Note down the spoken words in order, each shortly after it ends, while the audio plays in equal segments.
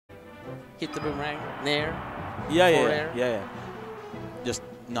hit the boomerang near. Yeah. Just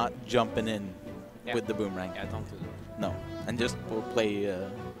not jumping in with the boomerang. Yeah, don't do that. No, and just play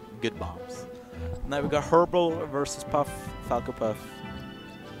good bombs. Now we got Herbl versus Puff, Falco Puff.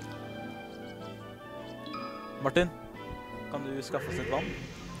 Martin, kan du skaffe oss et vann?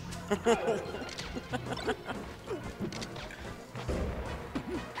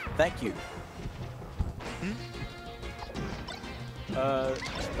 Thank you.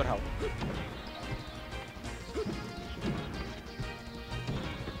 But how?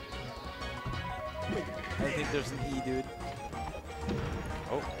 I think there's an E, dude.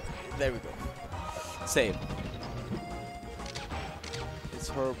 Oh, there we go. Save. It's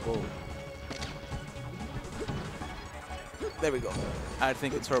Herbl. There we go. I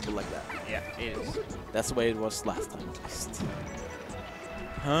think it's Herbl like that. Yeah, it is. That's the way it was last time, at least.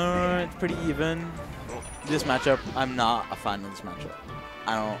 Alright, pretty even. This matchup, I'm not a fan of this matchup.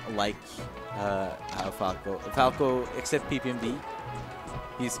 I don't like how Falco, except PPMD,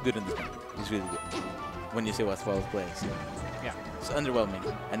 he's good in this game. He's really good. When you see what Falco plays. Yeah. It's underwhelming,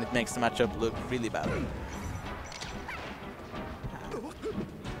 and it makes the matchup look really bad.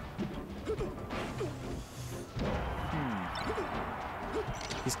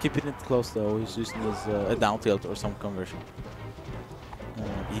 He's keeping it close though. He's using his a down tilt or some conversion.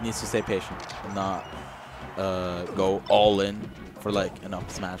 He needs to stay patient and not go all in for like an up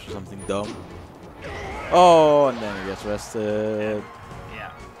smash or something dumb. Oh, and then he gets rested.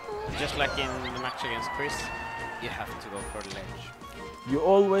 Yeah. Just like in the match against Chris, you have to go for the ledge. You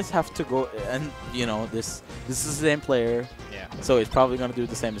always have to go, and you know this is the same player. Yeah. So he's probably gonna do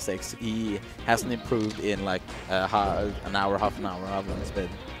the same mistakes. He hasn't improved in like an hour, half an hour, however long it's been.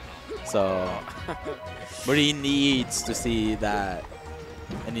 So, but he needs to see that,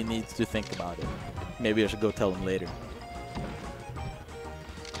 and he needs to think about it. Maybe I should go tell him later.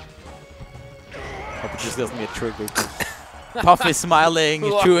 Hope it just doesn't get triggered. Puff is smiling,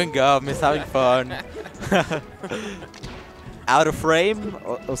 he's chewing gum, he's having fun. Out of frame?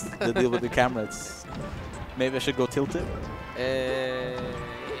 Or the deal with the camera? Maybe I should go tilt it? Yeah.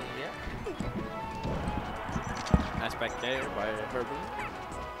 Nice back there by Herbl.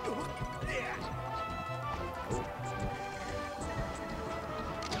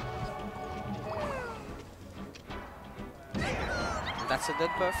 That's a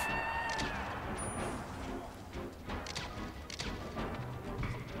dead buff.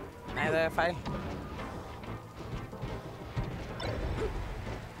 Nei, det er feil.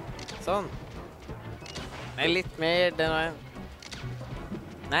 Sånn. Nei, litt mer den veien.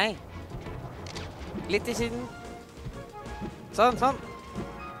 Nei. Litt i siden. Sånn, sånn.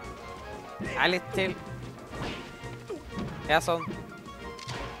 Nei, litt til. Ja, sånn.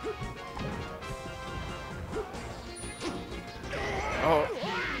 Oh,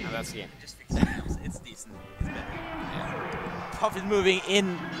 no, that's the game. Just fix it. It's decent. It's better. Yeah. Puff is moving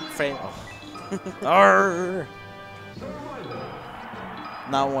in frame. Oh.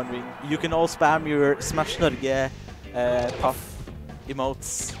 Now wondering, you can all spam your Smash Norge Puff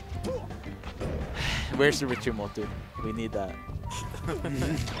emotes. Where's the rich emote, dude? We need that.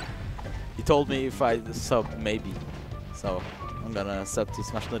 He told me if I sub, maybe. So I'm gonna sub to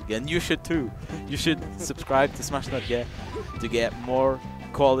Smash Norge, and you should too. You should subscribe to Smash Norge to get more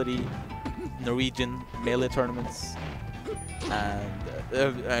quality Norwegian melee tournaments,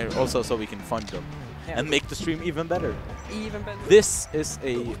 and also so we can fund them and make the stream even better. Even better. This is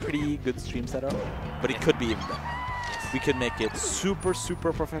a pretty good stream setup, but it could be even better. We could make it super,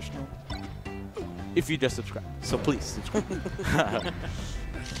 super professional if you just subscribe. So please subscribe.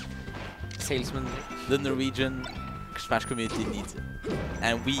 Salesman. The Norwegian Smash community needs it,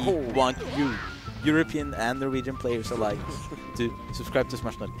 and we want you, European and Norwegian players alike, to subscribe to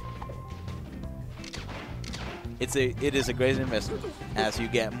Smash Norge. It is a great investment as you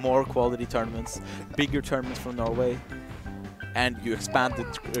get more quality tournaments, bigger tournaments from Norway, and you expand the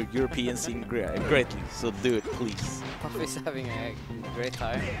European scene greatly. So do it, please. Puff is having a great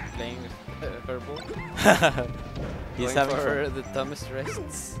time playing with Herbl. He's Going having for fun. the dumbest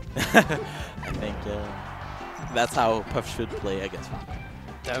rests. I think that's how Puff should play, I guess.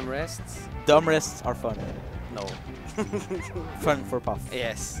 Dumb rests? Dumb rests are fun. No. Fun for Puff.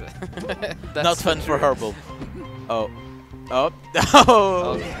 Yes. Not fun for Herbl. Oh. Oh.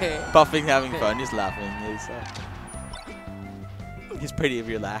 Oh. Okay. Puffing having fun. He's laughing. He's pretty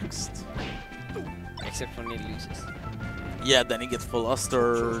relaxed. Except when he loses. Yeah, then he gets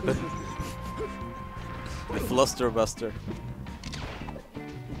flustered. The fluster buster.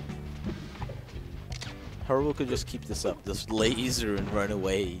 Herbl could just keep this up, just laser and run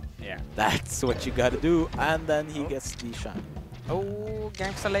away. Yeah. That's what you gotta do, and then he gets the shine. Oh,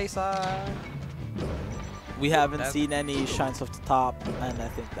 Gangsta Laser. We haven't That- seen any shines off the top, and I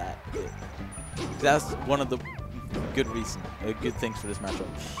think that's one of the good things for this matchup.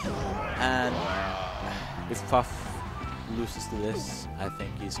 And if Puff loses to this, I think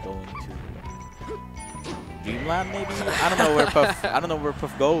he's going to Dreamland, maybe. I don't know where Puff. I don't know where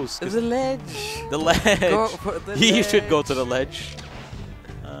Puff goes. The ledge. The ledge. Go for the He should go to the ledge.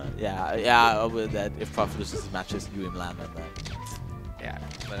 ledge. Yeah. With that, if Puff loses his matches, Dreamland and that. Yeah,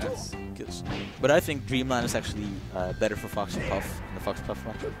 but that's... But I think Dreamland is actually better for Fox and Puff in the Fox Puff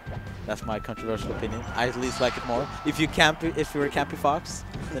matchup. That's my controversial opinion. I at least like it more. If you're a campy Fox,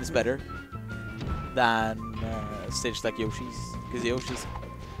 then it's better than stages like Yoshi's, because Yoshi's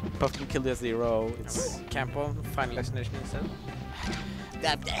Puff can kill you at 0. It's Camp on Final Destination instead.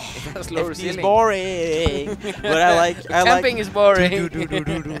 That's lower FD is ceiling. boring. But I like Camping is boring.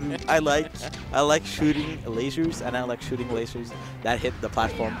 I like shooting lasers, and I like shooting lasers that hit the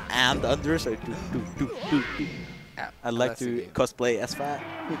platform and under. So Yeah, I like that's to the game. cosplay as fat.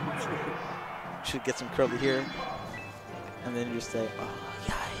 Should get some curly hair, and then you just say, "Oh,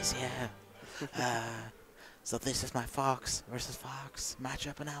 guys, yeah." So this is my Fox versus Fox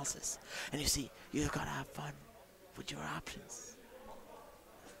matchup analysis, and you see, you've got to have fun with your options.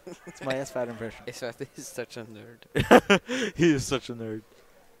 It's my S-Fat impression. Isfat is such a nerd. He is such a nerd.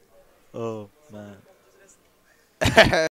 Oh, man.